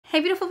Hey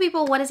beautiful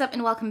people, what is up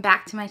and welcome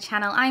back to my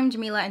channel. I'm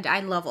Jamila and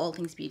I love all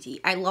things beauty.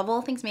 I love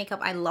all things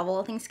makeup, I love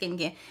all things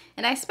skincare,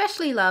 and I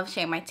especially love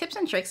sharing my tips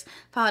and tricks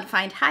for how to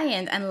find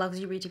high-end and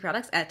luxury beauty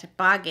products at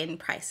bargain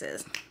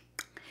prices.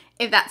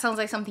 If that sounds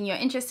like something you're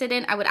interested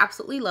in, I would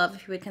absolutely love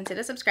if you would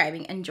consider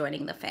subscribing and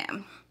joining the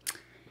fam.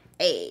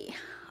 Hey.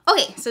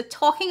 Okay, so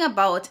talking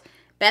about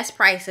best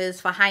prices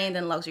for high-end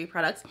and luxury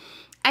products,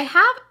 I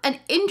have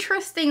an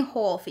interesting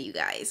haul for you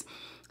guys.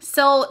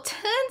 So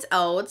turns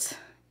out,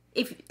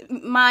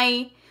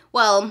 I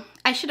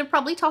should have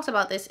probably talked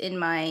about this in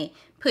my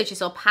purchase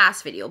or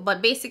pass video,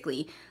 but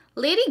basically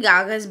Lady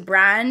Gaga's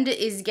brand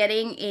is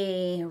getting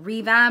a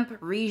revamp,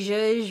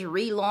 rejudge,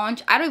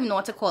 relaunch. I don't even know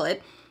what to call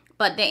it,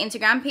 but their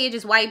Instagram page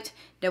is wiped,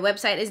 their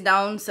website is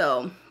down,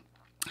 so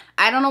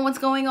I don't know what's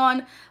going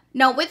on.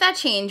 Now with that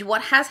change,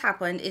 what has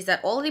happened is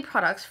that all the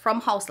products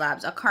from Haus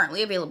Labs are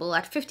currently available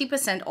at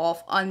 50%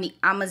 off on the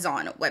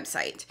Amazon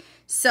website.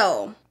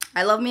 So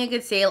I love me a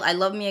good sale, I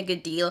love me a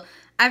good deal.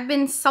 I've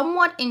been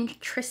somewhat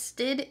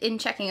interested in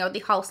checking out the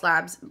Haus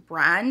Labs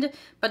brand,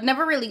 but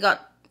never really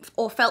got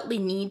or felt the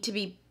need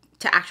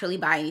to actually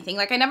buy anything.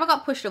 Like I never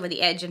got pushed over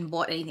the edge and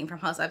bought anything from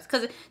Haus Labs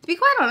because, to be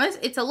quite honest,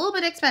 it's a little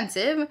bit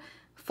expensive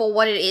for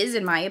what it is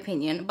in my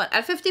opinion. But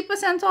at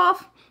 50%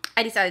 off,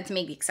 I decided to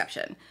make the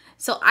exception.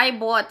 So I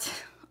bought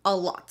a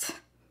lot,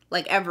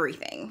 like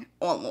everything,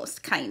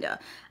 almost, kinda.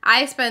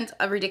 I spent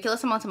a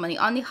ridiculous amount of money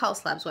on the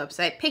Haus Labs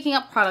website picking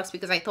up products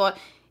because I thought,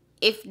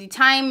 if the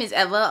time is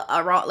ever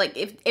around, like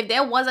if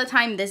there was a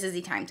time, this is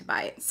the time to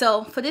buy it.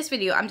 So for this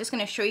video, I'm just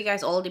going to show you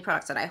guys all the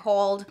products that I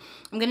hauled.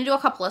 I'm going to do a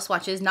couple of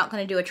swatches, not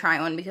going to do a try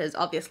on because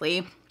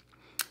obviously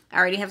I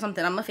already have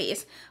something on my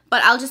face.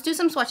 But I'll just do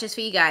some swatches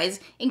for you guys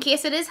in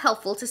case it is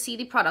helpful to see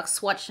the products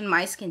swatched in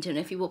my skin tone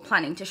if you were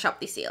planning to shop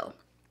the sale.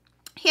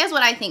 Here's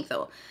what I think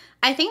though.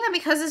 I think that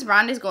because this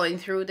brand is going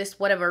through this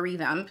whatever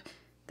revamp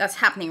that's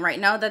happening right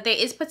now, that there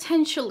is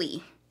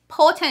potentially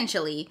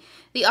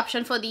the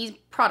option for these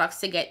products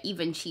to get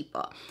even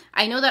cheaper.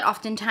 I know that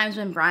oftentimes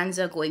when brands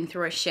are going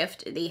through a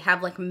shift, they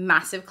have like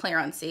massive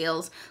clearance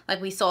sales.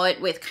 Like we saw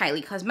it with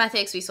Kylie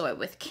Cosmetics, we saw it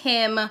with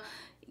Kim.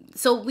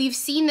 So we've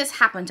seen this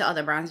happen to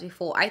other brands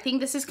before. I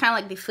think this is kind of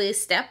like the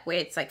first step where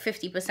it's like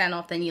 50%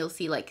 off, then you'll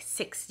see like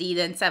 60,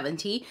 then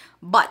 70.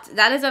 But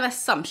that is an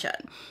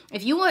assumption.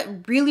 If you are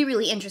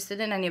really interested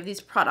in any of these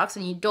products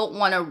and you don't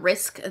want to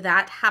risk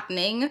that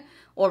happening,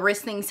 or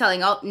risk things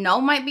selling out, now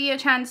might be a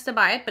chance to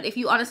buy it. But if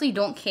you honestly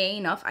don't care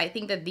enough, I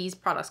think that these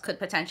products could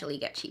potentially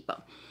get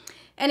cheaper.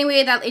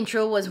 Anyway, that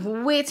intro was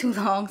way too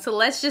long, so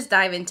let's just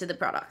dive into the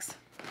products.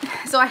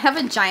 So I have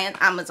a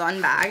giant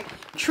Amazon bag.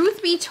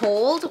 Truth be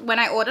told, when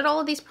I ordered all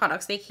of these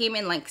products, they came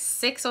in like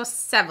 6 or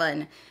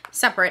 7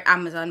 separate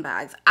Amazon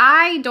bags.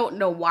 I don't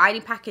know why the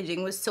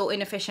packaging was so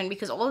inefficient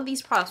because all of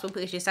these products were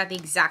purchased at the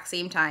exact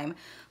same time.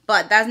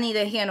 But that's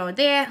neither here nor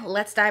there.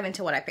 Let's dive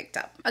into what I picked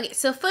up. Okay,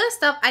 so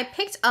first up, I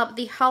picked up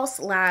the Haus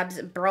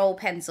Labs Brow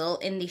Pencil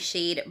in the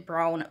shade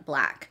Brown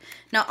Black.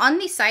 Now on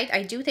the site,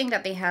 I do think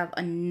that they have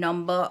a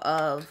number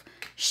of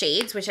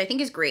shades, which I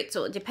think is great.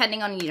 So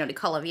depending on, the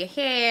color of your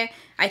hair,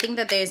 I think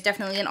that there's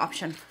definitely an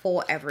option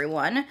for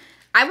everyone.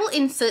 I will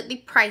insert the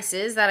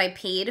prices that I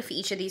paid for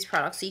each of these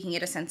products so you can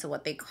get a sense of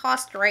what they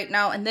cost right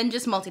now, and then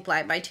just multiply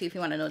it by 2 if you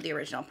want to know the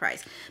original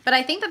price. But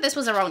I think that this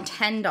was around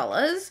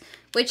 $10,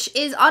 which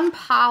is on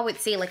par with,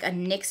 say, like a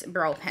NYX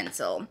brow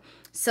pencil.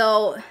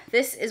 So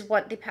this is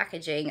what the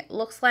packaging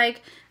looks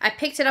like. I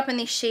picked it up in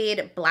the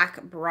shade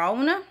Black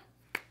Brown.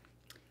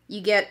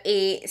 You get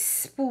a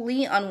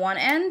spoolie on one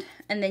end,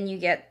 and then you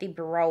get the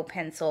brow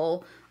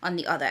pencil on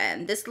the other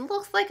end. This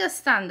looks like a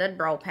standard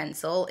brow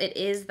pencil. It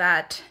is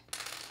that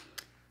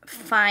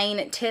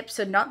fine tip,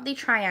 so not the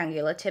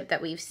triangular tip that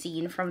we've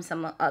seen from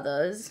some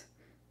others.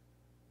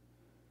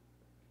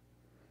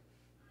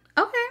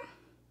 Okay.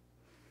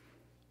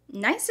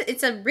 Nice.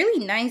 It's a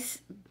really nice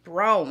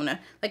brown,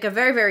 like a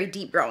very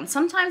deep brown.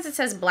 Sometimes it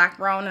says black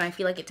brown and I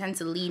feel like it tends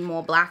to lean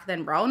more black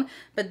than brown,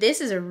 but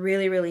this is a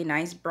really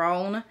nice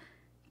brown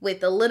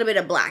with a little bit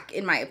of black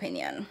in my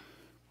opinion.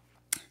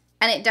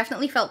 And it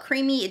definitely felt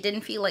creamy. It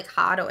didn't feel like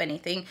hard or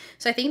anything.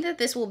 So I think that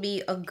this will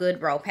be a good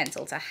brow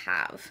pencil to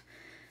have.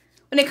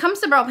 When it comes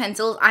to brow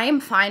pencils, I am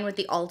fine with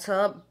the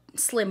Ulta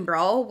Slim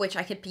Brow, which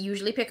I could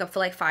usually pick up for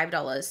like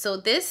 $5. So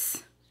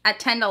this at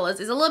 $10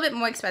 is a little bit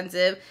more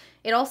expensive.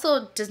 It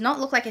also does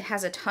not look like it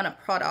has a ton of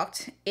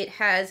product. It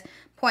has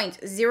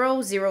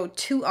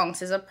 0.002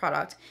 ounces of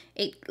product.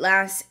 It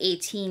lasts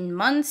 18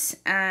 months.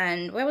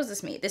 And where was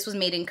this made? This was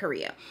made in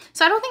Korea.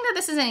 So I don't think that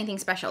this is anything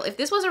special. If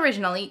this was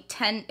originally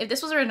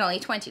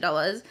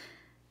 $20,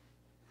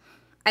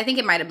 I think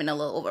it might have been a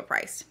little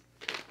overpriced.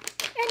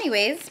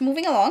 Anyways,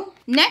 moving along.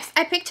 Next,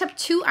 I picked up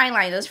 2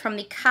 eyeliners from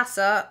the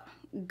Casa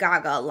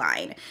Gaga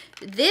line.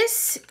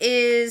 This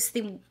is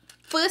the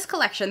first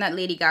collection that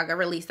Lady Gaga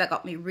released that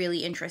got me really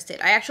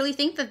interested. I actually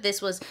think that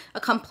this was a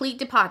complete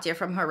departure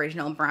from her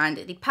original brand.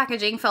 The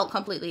packaging felt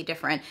completely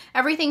different.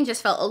 Everything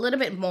just felt a little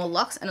bit more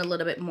luxe and a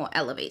little bit more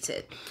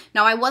elevated.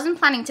 Now, I wasn't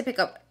planning to pick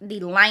up the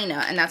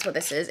liner, and that's what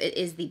this is. It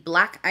is the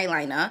black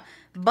eyeliner,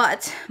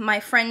 but my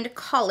friend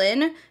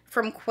Colin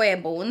from Queer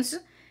Bones,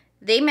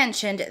 they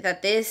mentioned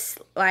that this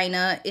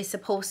liner is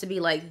supposed to be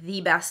like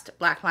the best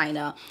black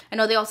liner. I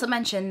know they also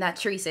mentioned that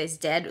Teresa is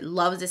Dead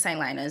loves this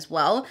eyeliner as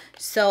well.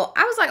 So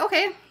I was like,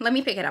 okay, let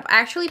me pick it up. I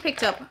actually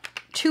picked up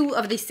 2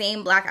 of the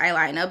same black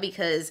eyeliner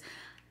because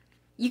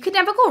you could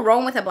never go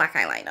wrong with a black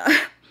eyeliner.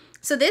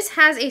 So this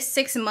has a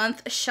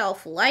 6-month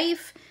shelf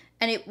life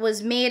and it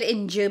was made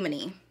in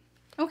Germany.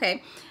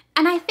 Okay.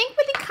 And I think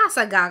with the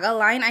Casa Gaga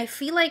line, I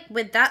feel like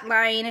with that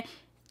line,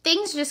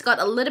 things just got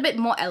a little bit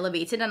more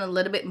elevated and a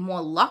little bit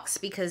more luxe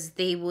because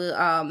they were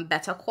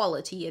better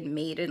quality and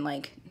made in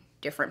like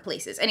different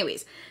places.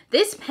 Anyways,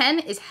 this pen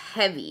is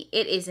heavy.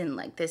 It is in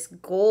like this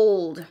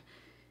gold,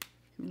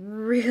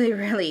 really,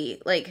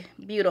 really like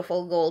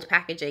beautiful gold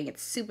packaging.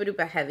 It's super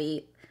duper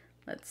heavy.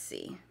 Let's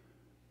see.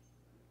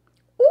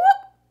 Ooh!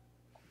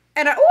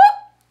 And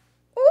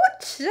ooh,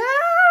 child!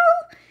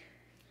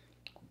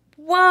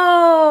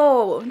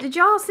 Whoa! Did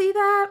y'all see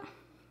that?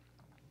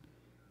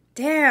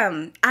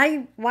 Damn,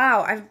 I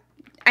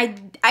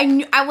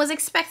was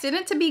expecting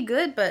it to be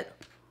good, but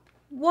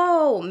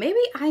whoa, maybe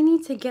I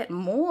need to get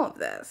more of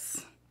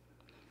this.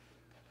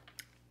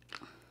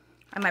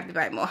 I might be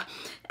buying more.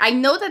 I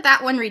know that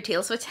that one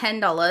retails for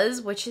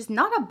 $10, which is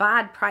not a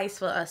bad price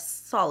for a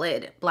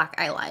solid black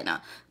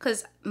eyeliner,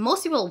 because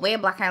most people wear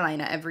black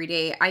eyeliner every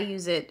day. I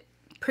use it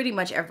pretty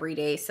much every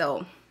day,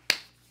 so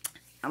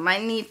I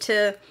might need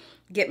to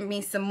get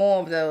me some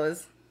more of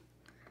those.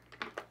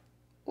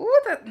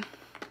 Ooh,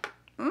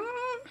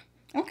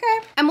 okay.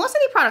 And most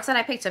of the products that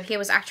I picked up here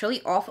was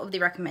actually off of the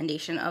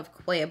recommendation of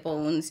Queer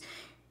Bones.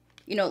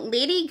 You know,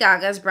 Lady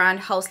Gaga's brand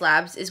Haus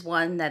is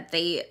one that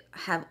they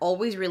have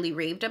always really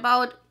raved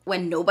about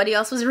when nobody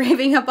else was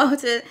raving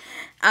about it.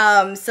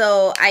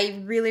 So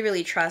I really,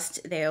 really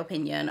trust their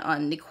opinion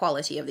on the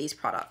quality of these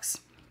products.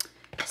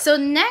 So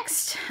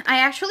next, I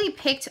actually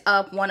picked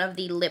up one of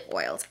the lip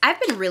oils. I've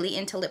been really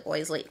into lip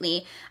oils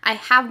lately. I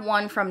have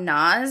one from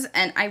NARS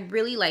and I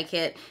really like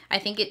it. I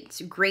think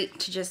it's great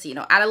to just, you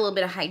know, add a little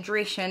bit of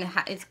hydration.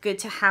 It's good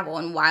to have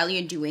on while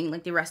you're doing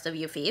like the rest of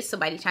your face. So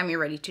by the time you're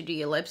ready to do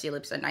your lips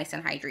are nice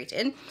and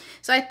hydrated.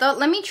 So I thought,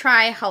 let me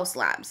try Haus.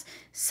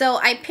 So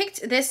I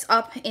picked this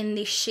up in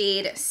the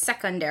shade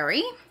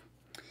Secondary.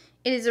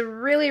 It is a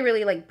really,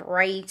 really like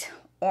bright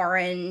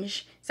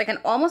orange. It's like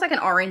almost like an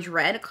orange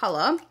red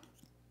color.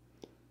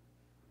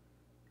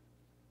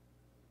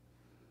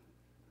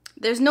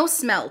 There's no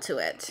smell to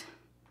it.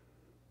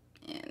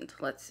 And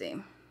let's see.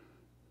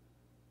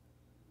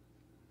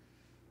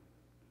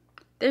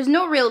 There's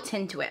no real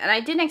tint to it. And I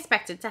didn't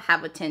expect it to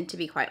have a tint, to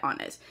be quite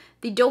honest.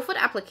 The doe foot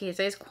applicator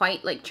is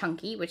quite like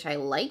chunky, which I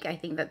like. I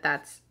think that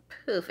that's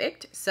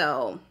perfect.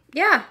 So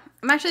yeah,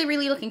 I'm actually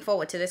really looking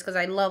forward to this because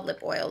I love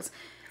lip oils.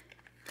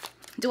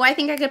 Do I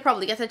think I could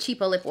probably get a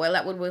cheaper lip oil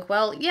that would work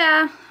well?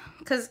 Yeah.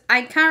 Because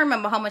I can't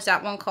remember how much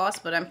that one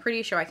cost, but I'm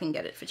pretty sure I can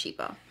get it for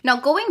cheaper. Now,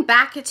 going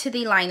back to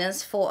the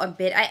liners for a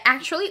bit, I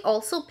actually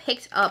also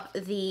picked up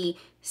the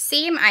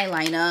same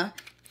eyeliner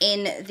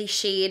in the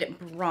shade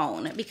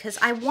Brown because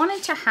I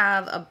wanted to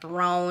have a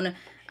brown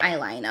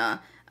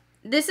eyeliner.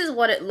 This is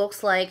what it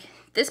looks like.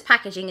 This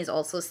packaging is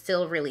also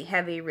still really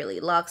heavy, really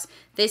luxe.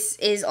 This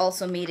is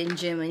also made in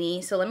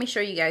Germany. So let me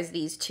show you guys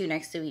these two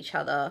next to each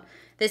other.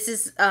 This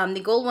is,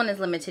 the gold one is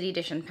limited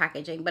edition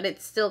packaging, but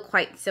it's still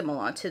quite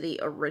similar to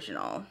the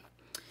original.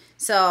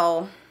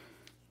 So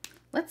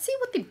let's see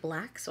what the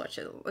black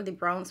swatches or the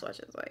brown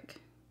swatches is like.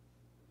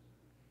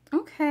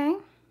 Okay.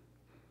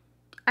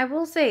 I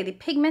will say the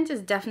pigment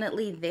is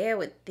definitely there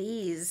with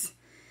these.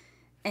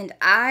 And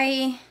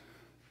I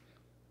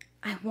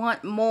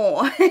want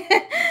more.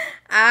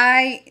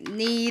 I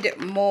need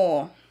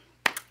more.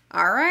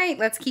 All right,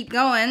 let's keep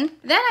going.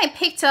 Then I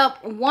picked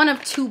up one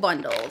of 2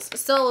 bundles.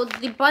 So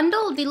the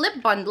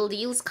lip bundle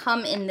deals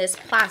come in this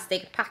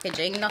plastic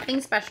packaging,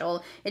 nothing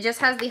special. It just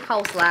has the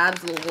Haus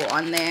Labs logo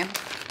on there.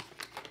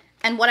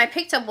 And what I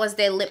picked up was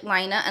their lip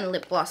liner and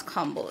lip gloss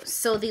combo.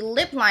 So the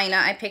lip liner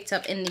I picked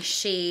up in the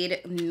shade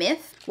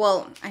Myth.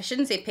 Well, I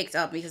shouldn't say picked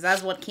up because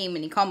that's what came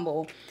in the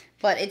combo.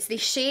 But it's the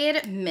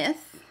shade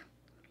Myth.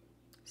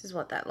 This is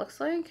what that looks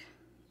like.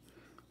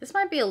 This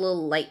might be a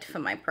little light for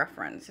my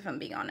preference, if I'm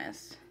being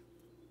honest.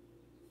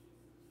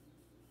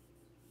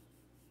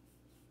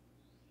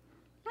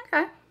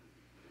 Okay.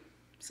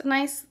 It's a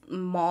nice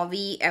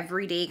mauvey,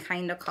 everyday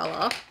kind of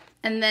color.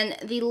 And then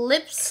the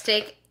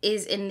lipstick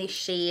is in the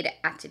shade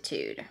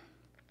Attitude.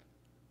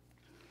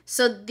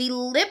 So the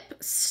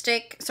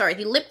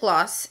the lip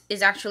gloss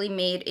is actually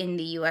made in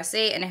the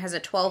USA and it has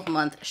a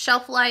 12-month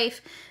shelf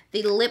life.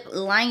 The lip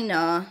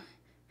liner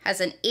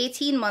has an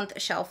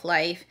 18-month shelf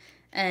life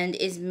and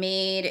is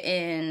made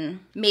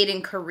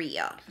in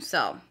Korea.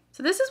 So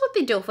this is what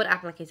the doe foot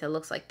applicator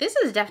looks like. This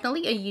is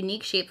definitely a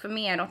unique shape for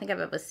me. I don't think I've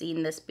ever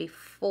seen this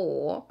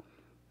before.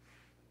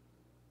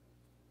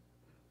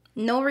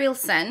 No real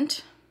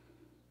scent.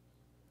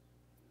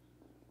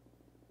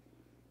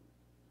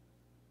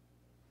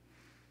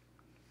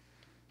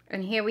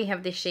 And here we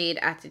have the shade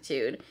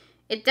Attitude.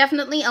 It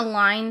definitely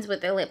aligns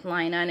with the lip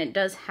liner and it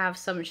does have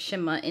some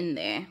shimmer in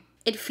there.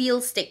 It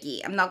feels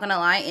sticky. I'm not gonna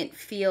lie, it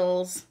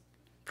feels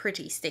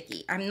pretty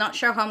sticky. I'm not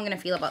sure how I'm going to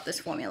feel about this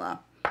formula.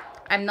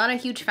 I'm not a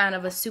huge fan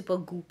of a super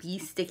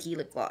goopy, sticky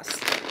lip gloss.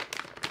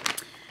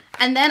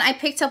 And then I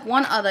picked up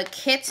one other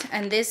kit,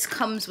 and this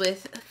comes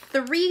with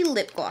 3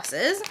 lip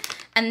glosses.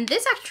 And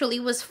this actually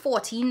was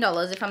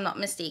 $14 if I'm not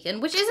mistaken,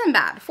 which isn't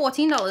bad.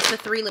 $14 for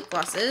 3 lip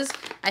glosses,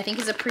 I think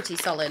is a pretty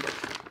solid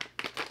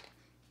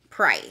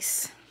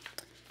price.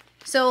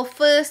 So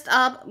first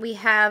up, we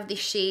have the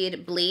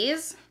shade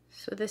Blaze.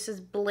 So this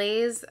is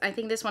Blaze. I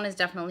think this one is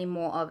definitely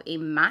more of a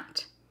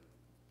matte.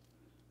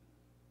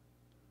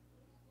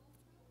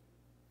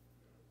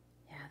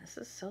 Yeah, this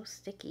is so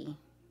sticky.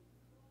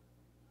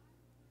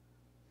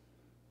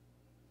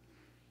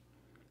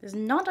 There's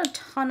not a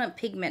ton of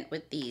pigment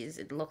with these,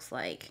 it looks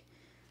like.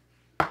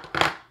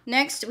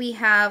 Next, we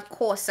have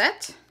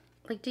Corset.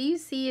 Like, do you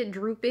see it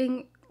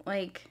drooping?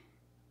 Like,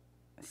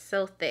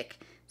 so thick.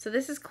 So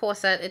this is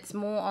Corset. It's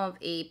more of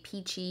a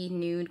peachy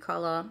nude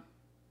color.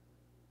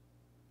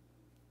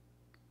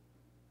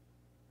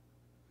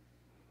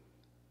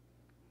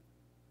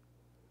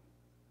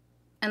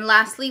 And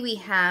lastly, we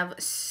have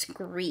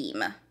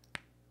Scream.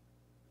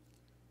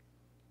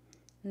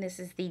 And this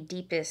is the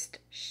deepest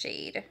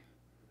shade.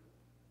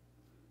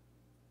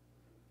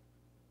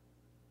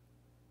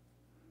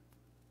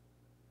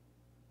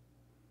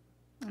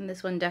 And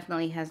this one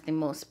definitely has the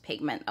most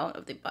pigment out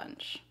of the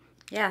bunch.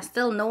 Yeah,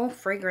 still no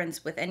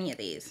fragrance with any of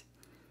these.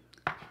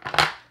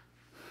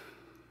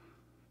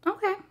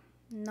 Okay,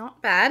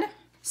 not bad.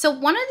 So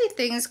one of the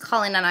things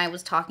Colin and I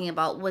was talking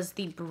about was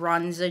the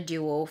bronzer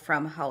duo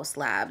from Haus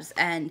Labs.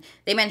 And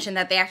they mentioned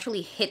that they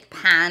actually hit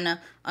pan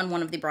on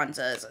one of the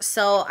bronzers.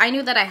 So I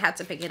knew that I had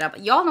to pick it up.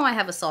 Y'all know I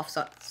have a soft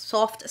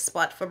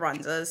spot for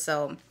bronzers,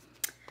 so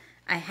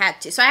I had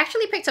to. So I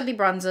actually picked up the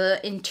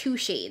bronzer in 2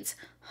 shades.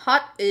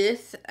 Hot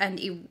Earth and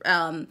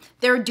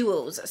they're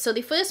duos. So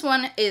the first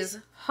one is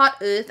Hot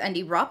Earth and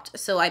Erupt.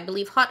 So I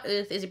believe Hot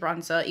Earth is a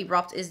bronzer,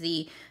 Erupt is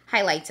the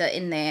highlighter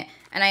in there.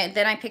 And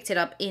then I picked it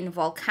up in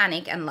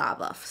Volcanic and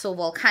Lava. So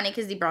Volcanic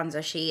is the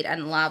bronzer shade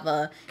and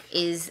Lava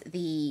is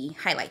the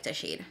highlighter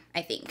shade,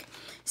 I think.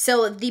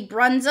 So the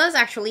bronzers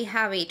actually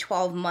have a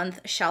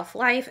 12-month shelf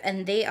life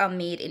and they are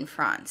made in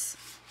France.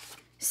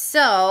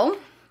 So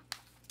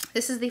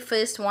this is the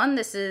first one.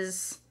 This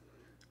is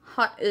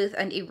Hot Earth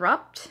and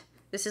Erupt.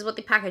 This is what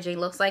the packaging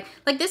looks like.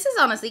 Like, this is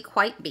honestly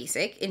quite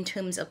basic in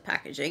terms of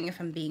packaging, if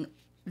I'm being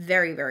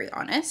very, very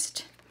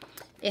honest.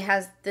 It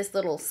has this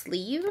little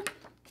sleeve.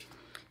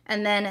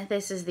 And then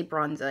this is the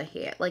bronzer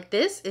here. Like,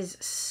 this is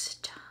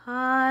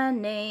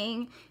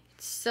stunning.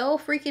 It's so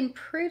freaking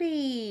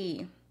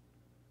pretty.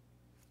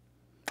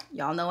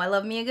 Y'all know I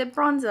love me a good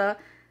bronzer.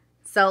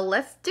 So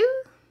let's do...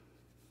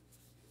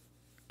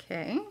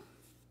 Okay.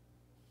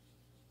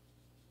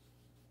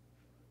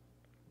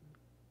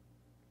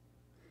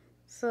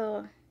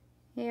 So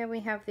here we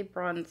have the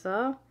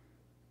bronzer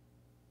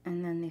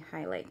and then the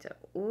highlighter.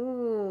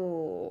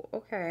 Ooh,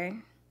 okay.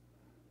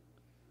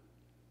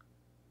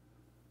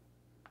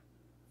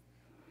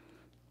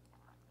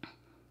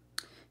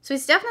 So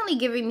it's definitely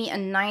giving me a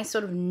nice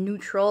sort of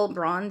neutral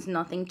bronze,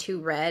 nothing too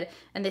red.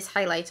 And this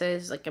highlighter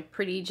is like a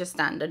pretty just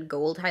standard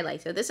gold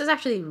highlighter. This is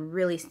actually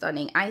really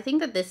stunning. I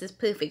think that this is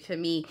perfect for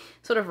me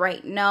sort of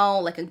right now,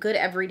 like a good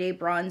everyday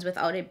bronze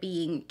without it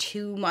being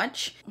too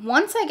much.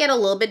 Once I get a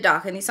little bit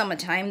dark in the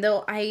summertime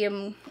though, I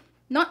am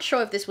not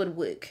sure if this would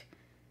work.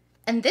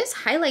 And this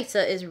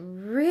highlighter is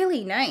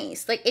really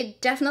nice. Like,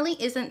 it definitely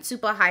isn't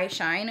super high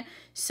shine.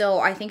 So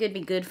I think it'd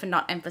be good for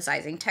not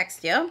emphasizing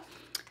texture.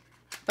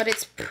 But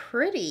it's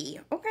pretty,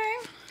 okay.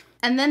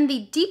 And then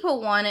the deeper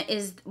one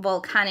is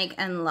Volcanic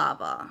and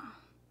Lava.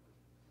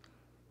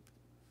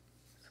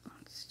 So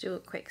let's do a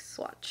quick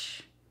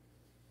swatch.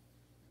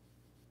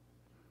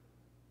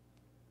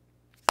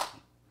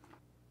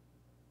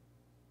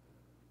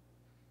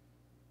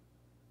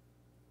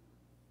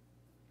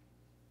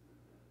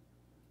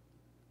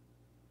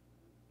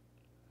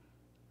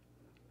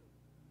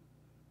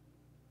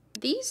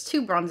 These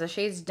 2 bronzer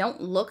shades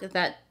don't look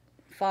that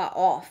far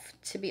off,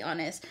 to be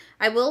honest.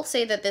 I will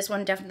say that this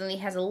one definitely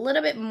has a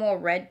little bit more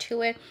red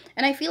to it,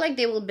 and I feel like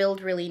they will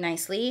build really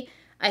nicely.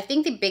 I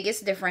think the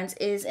biggest difference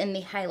is in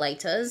the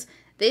highlighters.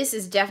 This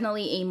is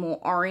definitely a more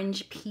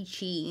orange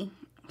peachy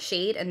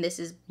shade, and this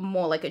is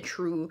more like a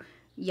true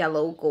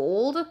yellow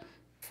gold.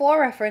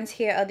 For reference,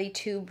 here are the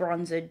 2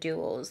 bronzer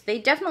duos. They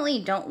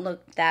definitely don't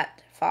look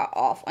that far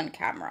off on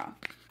camera,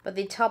 but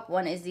the top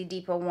one is the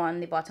deeper one,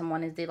 the bottom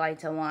one is the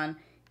lighter one.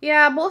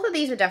 Yeah, both of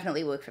these would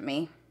definitely work for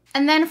me.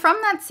 And then from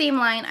that same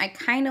line, I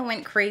kind of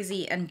went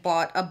crazy and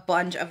bought a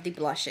bunch of the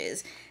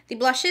blushes. The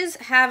blushes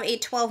have a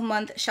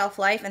 12-month shelf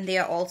life and they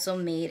are also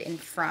made in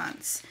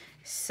France.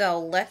 So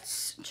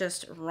let's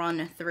just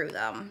run through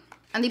them.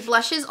 And the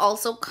blushes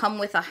also come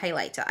with a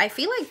highlighter. I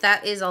feel like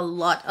that is a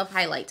lot of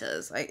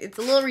highlighters. Like, it's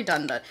a little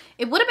redundant.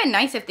 It would have been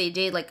nice if they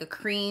did like a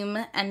cream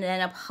and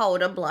then a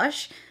powder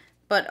blush.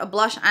 But a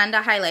blush and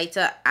a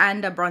highlighter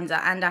and a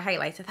bronzer and a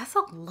highlighter. That's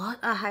a lot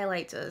of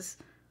highlighters.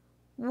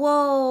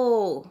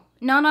 Whoa.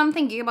 Now that I'm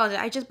thinking about it,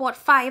 I just bought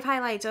 5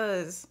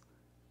 highlighters.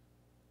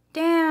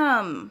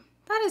 Damn.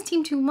 That is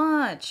team too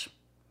much.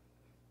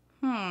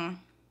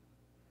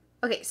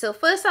 Okay, so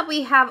first up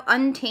we have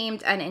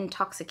Untamed and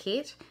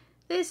Intoxicate.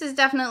 This is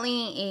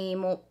definitely a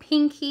more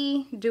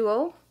pinky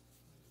duo.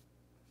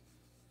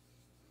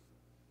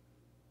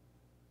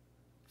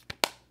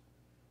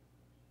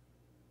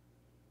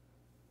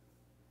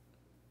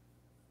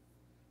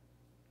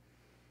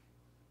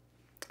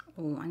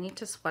 Oh, I need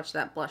to swatch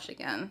that blush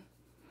again.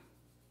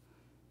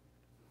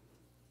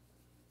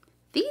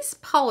 These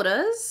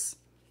powders,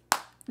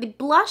 the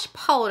blush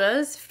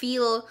powders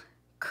feel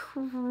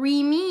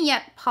creamy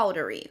yet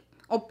powdery.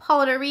 Or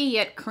powdery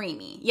yet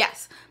creamy.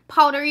 Yes,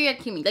 powdery yet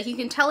creamy. Like you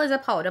can tell it's a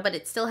powder, but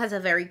it still has a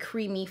very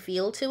creamy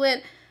feel to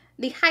it.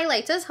 The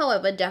highlighters,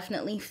 however,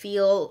 definitely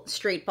feel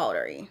straight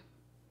powdery.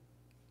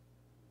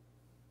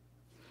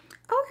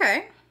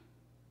 Okay.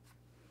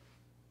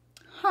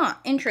 Huh,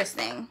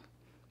 interesting.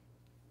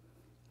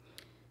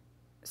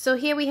 So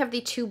here we have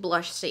the two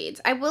blush shades.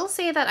 I will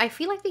say that I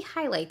feel like the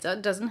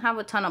highlighter doesn't have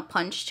a ton of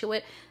punch to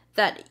it,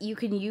 that you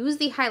can use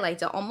the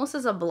highlighter almost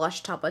as a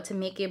blush topper to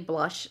make a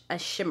blush a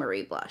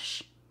shimmery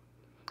blush.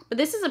 But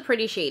this is a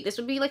pretty shade. This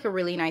would be like a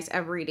really nice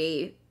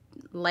everyday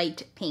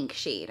light pink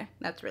shade.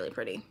 That's really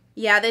pretty.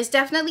 Yeah, there's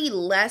definitely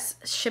less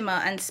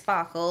shimmer and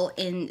sparkle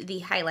in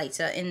the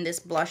highlighter in this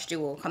blush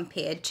duo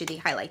compared to the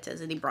highlighters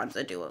in the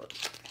bronzer duo.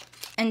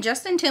 And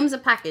just in terms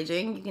of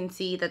packaging, you can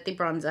see that the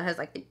bronzer has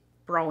like the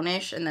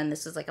brownish, and then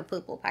this is like a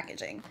purple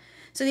packaging.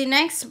 So the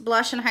next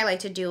blush and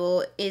highlighter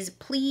duo is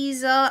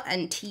Pleaser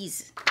and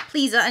Tease.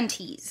 Pleaser and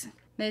Tease.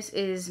 This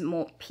is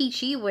more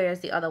peachy,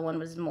 whereas the other one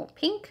was more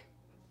pink.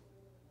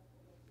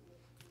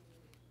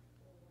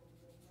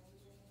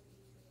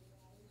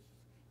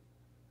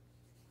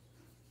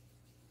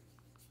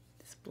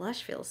 This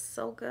blush feels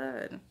so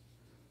good.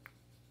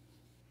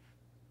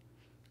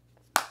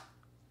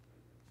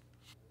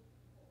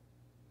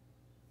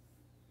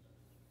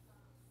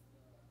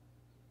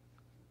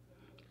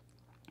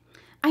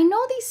 I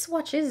know these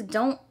swatches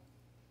don't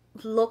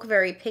look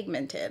very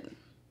pigmented,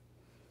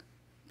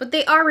 but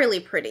they are really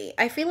pretty.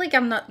 I feel like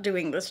I'm not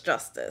doing this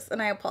justice,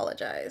 and I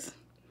apologize.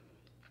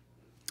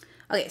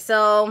 Okay,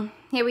 so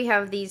here we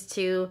have these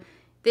two.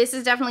 This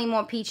is definitely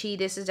more peachy.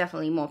 This is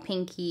definitely more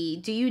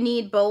pinky. Do you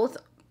need both?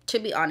 To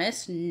be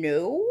honest,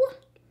 no.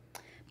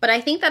 But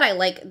I think that I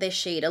like this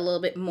shade a little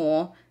bit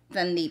more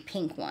than the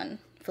pink one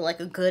for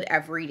like a good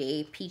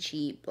everyday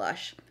peachy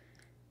blush.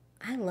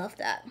 I love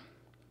that.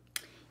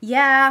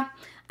 Yeah,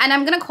 and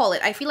I'm gonna call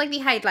it. I feel like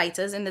the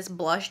highlighters in this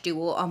blush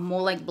duo are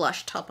more like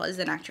blush toppers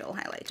than actual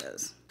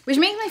highlighters, which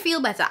makes me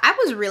feel better. I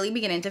was really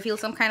beginning to feel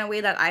some kind of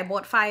way that I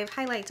bought 5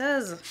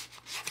 highlighters.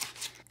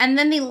 And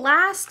then the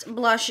last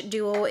blush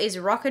duo is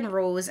Rock and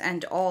Rose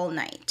and All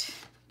Night.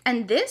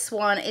 And this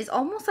one is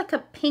almost like a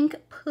pink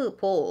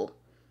purple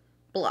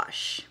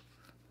blush.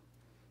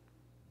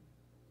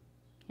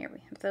 Here we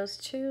have those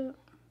two.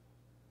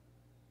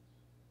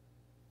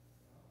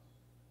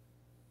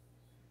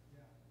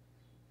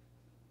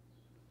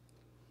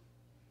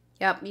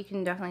 Yep, you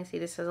can definitely see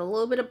this has a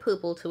little bit of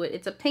purple to it.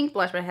 It's a pink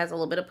blush, but it has a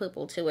little bit of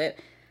purple to it.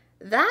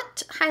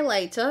 That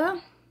highlighter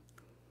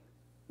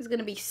is going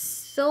to be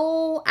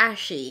so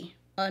ashy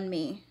on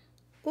me.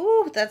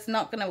 Ooh, that's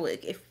not going to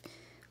work. If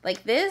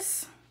like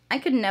this, I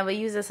could never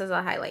use this as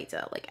a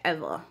highlighter, like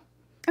ever.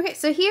 Okay,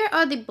 so here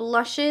are the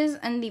blushes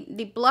and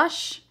the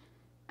blush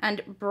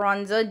and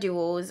bronzer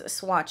duos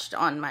swatched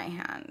on my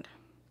hand.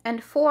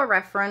 And for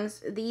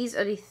reference, these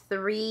are the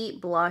 3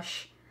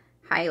 blush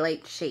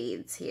highlight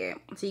shades here.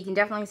 So you can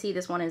definitely see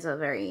this one is a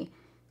very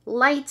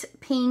light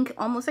pink,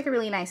 almost like a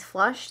really nice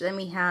flush. Then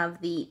we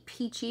have the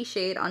peachy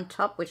shade on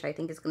top, which I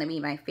think is going to be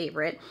my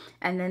favorite.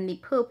 And then the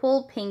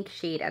purple pink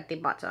shade at the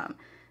bottom.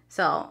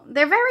 So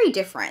they're very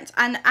different.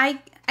 And I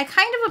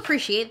kind of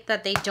appreciate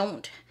that they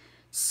don't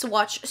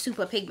swatch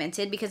super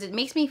pigmented, because it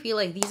makes me feel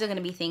like these are going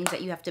to be things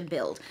that you have to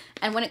build.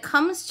 And when it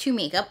comes to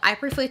makeup, I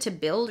prefer to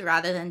build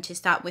rather than to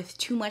start with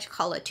too much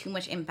color, too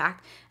much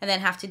impact, and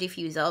then have to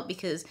diffuse out,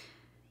 because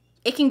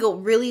it can go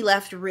really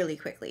left really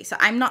quickly. So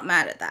I'm not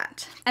mad at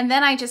that. And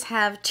then I just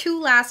have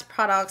 2 last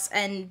products,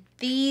 and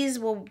these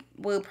were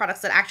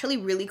products that actually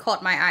really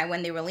caught my eye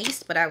when they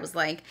released, but I was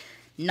like,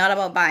 not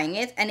about buying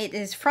it. And it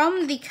is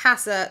from the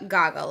Casa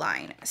Gaga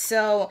line.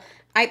 So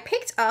I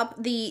picked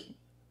up the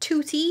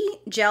Tutti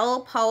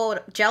gel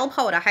powder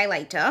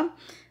highlighter.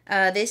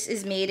 This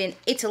is made in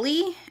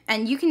Italy,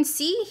 and you can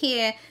see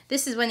here,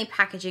 this is when the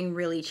packaging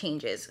really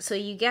changes. So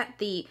you get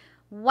the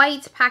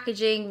white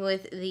packaging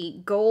with the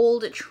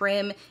gold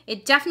trim.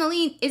 It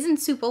definitely isn't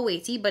super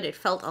weighty, but it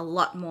felt a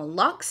lot more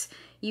luxe.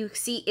 You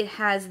see it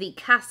has the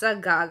Casa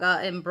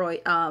Gaga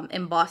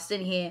embossed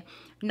in here.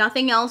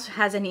 Nothing else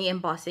has any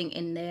embossing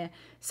in there.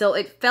 So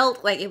it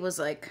felt like it was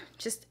like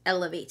just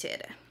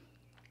elevated.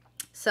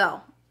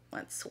 So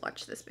let's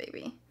swatch this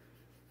baby.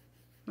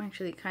 I'm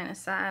actually kind of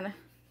sad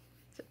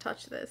to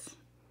touch this.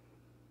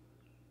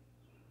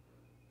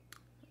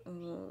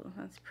 Ooh,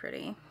 that's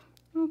pretty.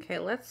 Okay,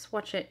 let's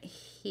swatch it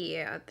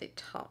here at the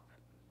top.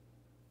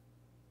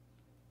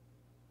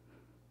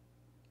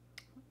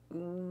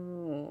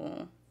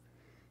 Ooh,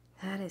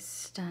 that is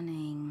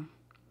stunning.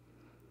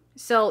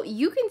 So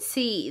you can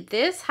see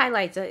this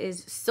highlighter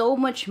is so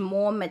much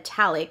more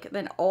metallic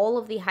than all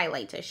of the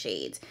highlighter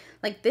shades.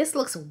 Like this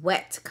looks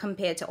wet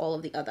compared to all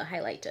of the other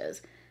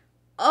highlighters.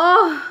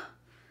 Oh,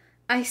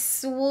 I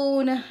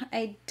swoon,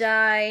 I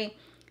die.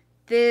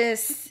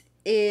 This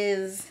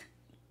is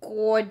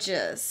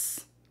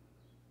gorgeous.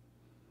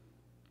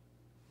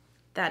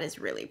 That is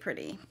really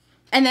pretty.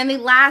 And then the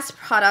last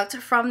product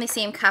from the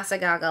same Casa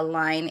Gaga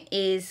line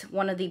is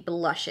one of the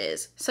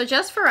blushes. So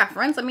just for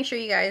reference, let me show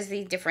you guys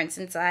the difference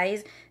in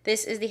size.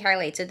 This is the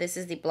highlighter, this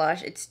is the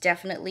blush. It's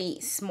definitely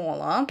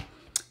smaller.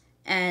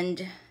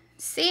 And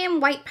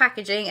same white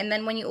packaging, and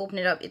then when you open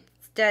it up,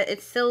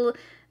 it's still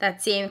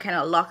that same kind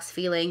of luxe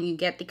feeling. You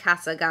get the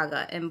Casa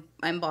Gaga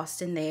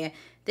embossed in there.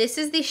 This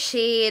is the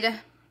shade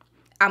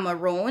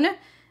Amarone.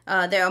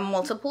 There are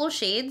multiple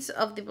shades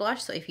of the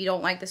blush, so if you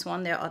don't like this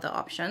one, there are other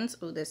options.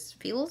 Oh, this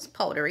feels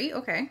powdery.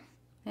 Okay,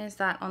 there's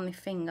that on the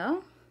finger.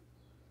 I'm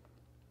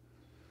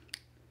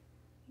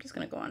just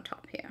gonna go on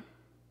top here.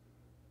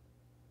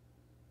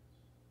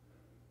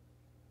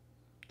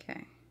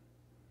 Okay.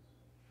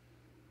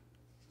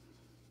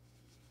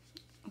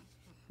 I'm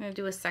gonna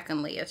do a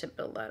second layer to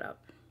build that up.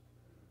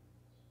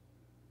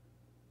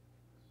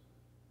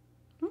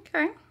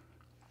 Okay.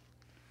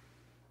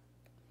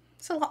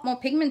 It's a lot more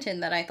pigmented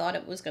than I thought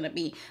it was going to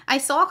be. I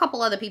saw a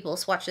couple other people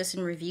swatch this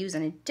in reviews,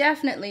 and it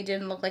definitely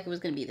didn't look like it was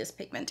going to be this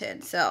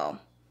pigmented. So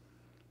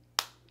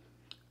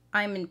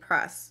I'm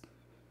impressed.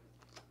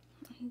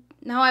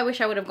 Now I wish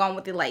I would have gone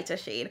with the lighter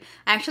shade.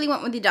 I actually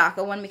went with the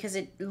darker one because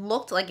it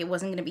looked like it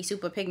wasn't going to be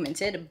super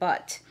pigmented,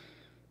 but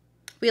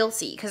we'll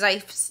see.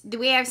 Because the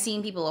way I've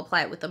seen people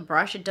apply it with a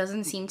brush, it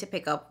doesn't seem to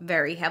pick up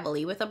very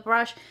heavily with a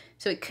brush.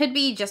 So it could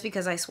be just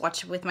because I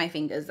swatched with my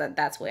fingers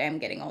that's where I'm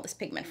getting all this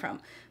pigment from.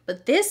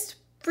 But this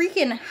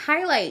freaking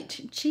highlight,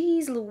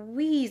 geez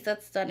Louise,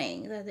 that's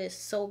stunning. That is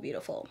so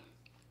beautiful.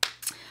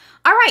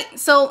 All right,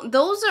 so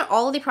those are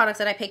all the products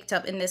that I picked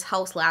up in this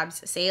Haus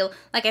Labs sale.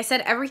 Like I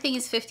said, everything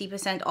is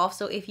 50% off.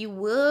 So if you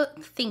were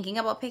thinking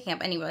about picking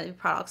up any of the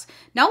products,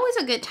 now is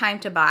a good time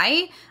to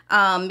buy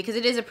because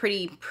it is a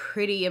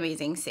pretty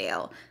amazing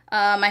sale.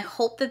 I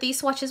hope that these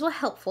swatches were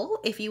helpful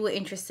if you were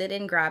interested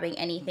in grabbing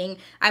anything.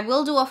 I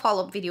will do a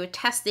follow-up video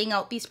testing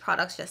out these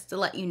products just to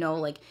let you know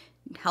like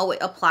how it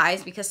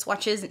applies, because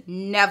swatches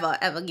never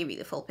ever give you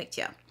the full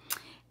picture.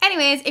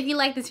 Anyways, if you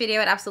like this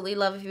video, I'd absolutely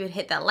love if you would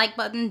hit that like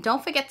button.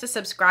 Don't forget to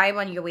subscribe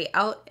on your way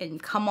out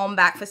and come on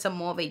back for some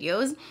more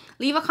videos.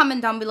 Leave a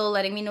comment down below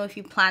letting me know if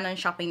you plan on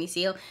shopping the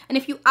sale. And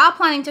if you are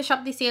planning to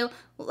shop the sale,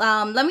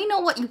 let me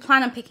know what you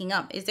plan on picking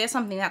up. Is there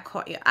something that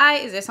caught your eye?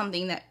 Is there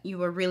something that you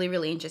were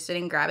really interested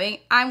in grabbing?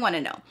 I want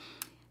to know.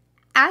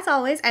 As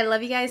always, I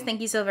love you guys.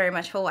 Thank you so very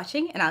much for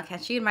watching, and I'll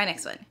catch you in my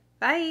next one.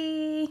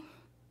 Bye!